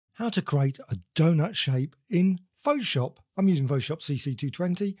how to create a donut shape in Photoshop. I'm using Photoshop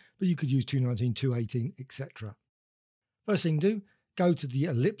CC220, but you could use 219, 218, etc. First thing to do, go to the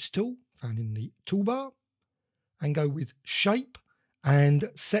ellipse tool found in the toolbar and go with shape and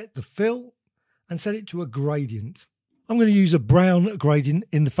set the fill and set it to a gradient. I'm going to use a brown gradient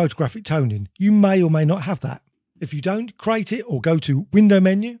in the photographic toning. You may or may not have that. If you don't, create it or go to Window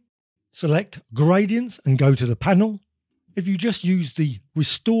menu, select Gradients and go to the panel. If you just use the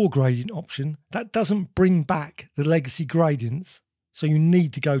Restore Gradient option, that doesn't bring back the legacy gradients, so you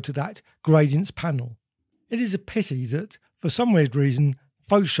need to go to that Gradients panel. It is a pity that, for some weird reason,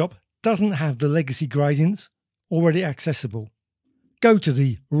 Photoshop doesn't have the legacy gradients already accessible. Go to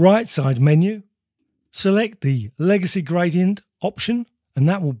the right side menu, select the Legacy Gradient option, and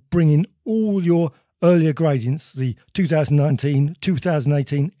that will bring in all your earlier gradients, the 2019,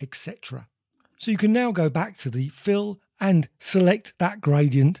 2018, etc. So you can now go back to the fill and select that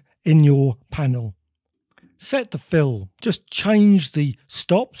gradient in your panel. Set the fill, just change the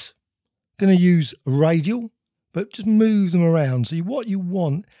stops. Going to use radial, but just move them around. So what you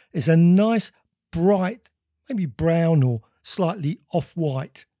want is a nice bright, maybe brown or slightly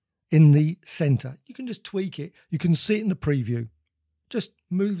off-white in the center. You can just tweak it. You can see it in the preview. Just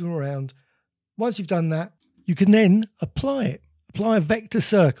move them around. Once you've done that, you can then apply it. Apply a vector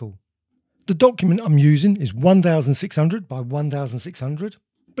circle. The document I'm using is 1600 by 1600,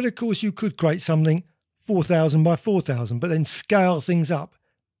 but of course you could create something 4000 by 4000, but then scale things up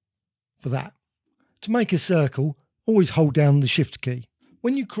for that. To make a circle, always hold down the Shift key.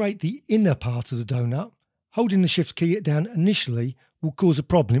 When you create the inner part of the donut, holding the Shift key down initially will cause a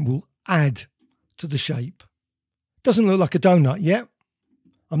problem. It will add to the shape. Doesn't look like a donut yet.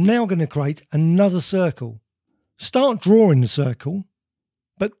 I'm now going to create another circle. Start drawing the circle,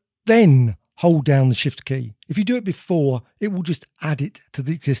 but then hold down the Shift key. If you do it before, it will just add it to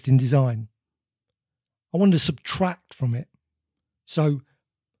the existing design. I want to subtract from it. So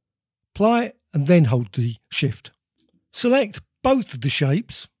apply it and then hold the Shift. Select both of the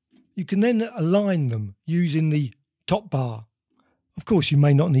shapes. You can then align them using the top bar. Of course, you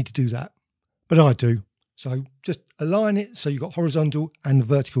may not need to do that, but I do. So just align it so you've got horizontal and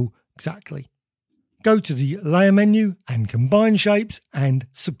vertical exactly. Go to the Layer menu and Combine Shapes and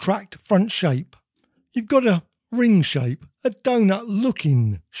Subtract Front Shape. You've got a ring shape, a donut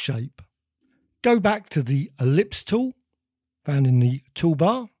looking shape. Go back to the Ellipse tool found in the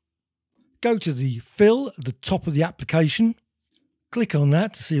toolbar. Go to the Fill at the top of the application. Click on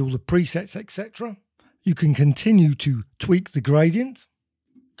that to see all the presets, etc. You can continue to tweak the gradient.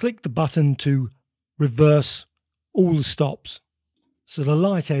 Click the button to reverse all the stops, so the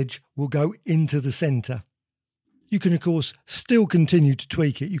light edge will go into the center. You can, of course, still continue to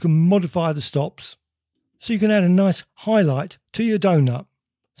tweak it. You can modify the stops, so you can add a nice highlight to your donut,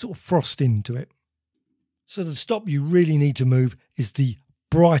 sort of frosting to it. So the stop you really need to move is the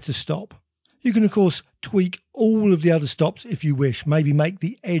brighter stop. You can, of course, tweak all of the other stops if you wish, maybe make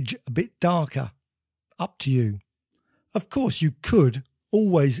the edge a bit darker. Up to you. Of course, you could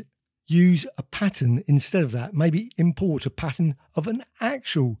always use a pattern instead of that. Maybe import a pattern of an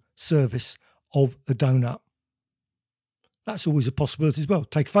actual surface of a donut. That's always a possibility as well.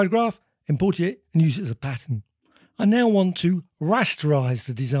 Take a photograph, import it and use it as a pattern. I now want to rasterize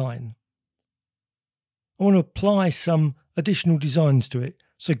the design. I want to apply some additional designs to it.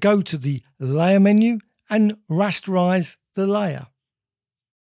 So go to the Layer menu and rasterize the layer.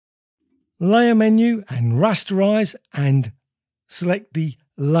 Layer menu and rasterize and select the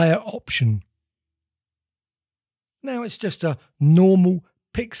layer option. Now it's just a normal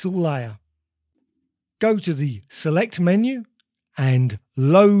pixel layer. Go to the Select menu and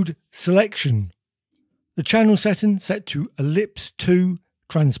Load Selection. The channel setting set to Ellipse 2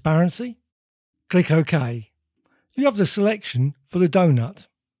 Transparency. Click OK. You have the selection for the donut.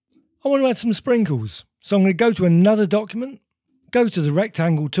 I want to add some sprinkles, so I'm going to go to another document, go to the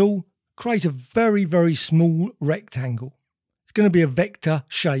Rectangle tool, create a very, very small rectangle. It's going to be a vector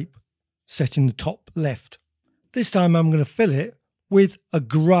shape set in the top left. This time I'm going to fill it with a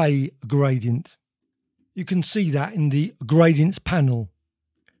grey gradient. You can see that in the Gradients panel.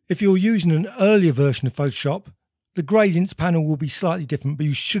 If you're using an earlier version of Photoshop, the Gradients panel will be slightly different, but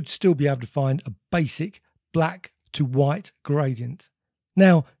you should still be able to find a basic black to white gradient.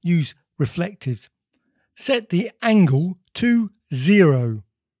 Now use Reflective. Set the angle to 0.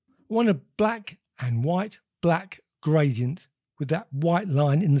 I want a black and white black gradient with that white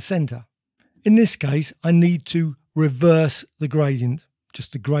line in the center. In this case, I need to reverse the gradient,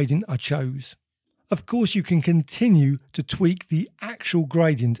 just the gradient I chose. Of course, you can continue to tweak the actual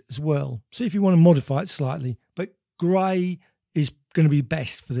gradient as well. So if you want to modify it slightly, but grey is going to be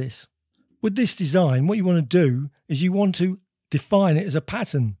best for this. With this design, what you want to do is you want to define it as a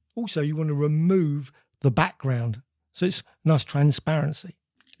pattern. Also, you want to remove the background so it's nice transparency.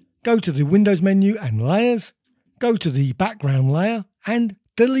 Go to the Windows menu and Layers, go to the background layer and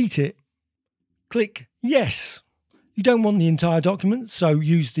delete it. Click Yes. You don't want the entire document, so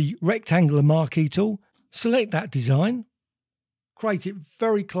use the rectangular marquee tool, select that design, create it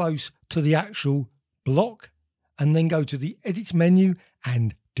very close to the actual block, and then go to the Edit menu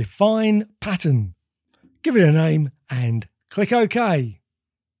and Define Pattern. Give it a name and click OK.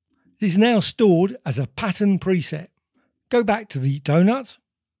 It is now stored as a pattern preset. Go back to the donut.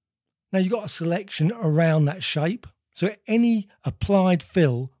 Now you've got a selection around that shape, so any applied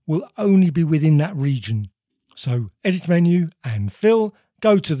fill will only be within that region. So Edit menu and Fill,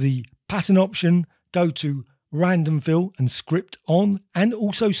 go to the pattern option, go to Random Fill and Script On, and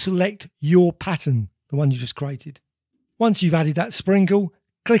also select your pattern, the one you just created. Once you've added that sprinkle,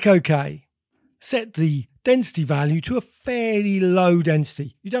 click OK. Set the density value to a fairly low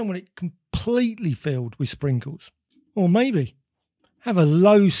density. You don't want it completely filled with sprinkles. Or maybe have a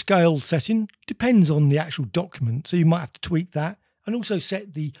low scale setting, depends on the actual document, so you might have to tweak that, and also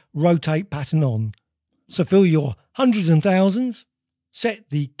set the rotate pattern on. So fill your hundreds and thousands, set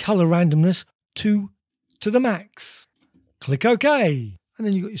the colour randomness to the max. Click OK, and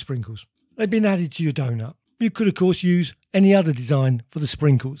then you've got your sprinkles. They've been added to your donut. You could of course use any other design for the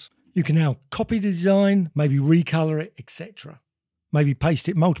sprinkles. You can now copy the design, maybe recolour it, etc. Maybe paste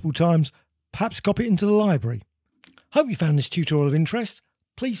it multiple times, perhaps copy it into the library. Hope you found this tutorial of interest.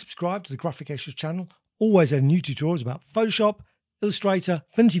 Please subscribe to the Graphic Extras channel. Always add new tutorials about Photoshop, Illustrator,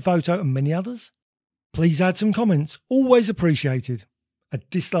 Affinity Photo and many others. Please add some comments, always appreciated. A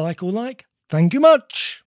dislike or like, thank you much.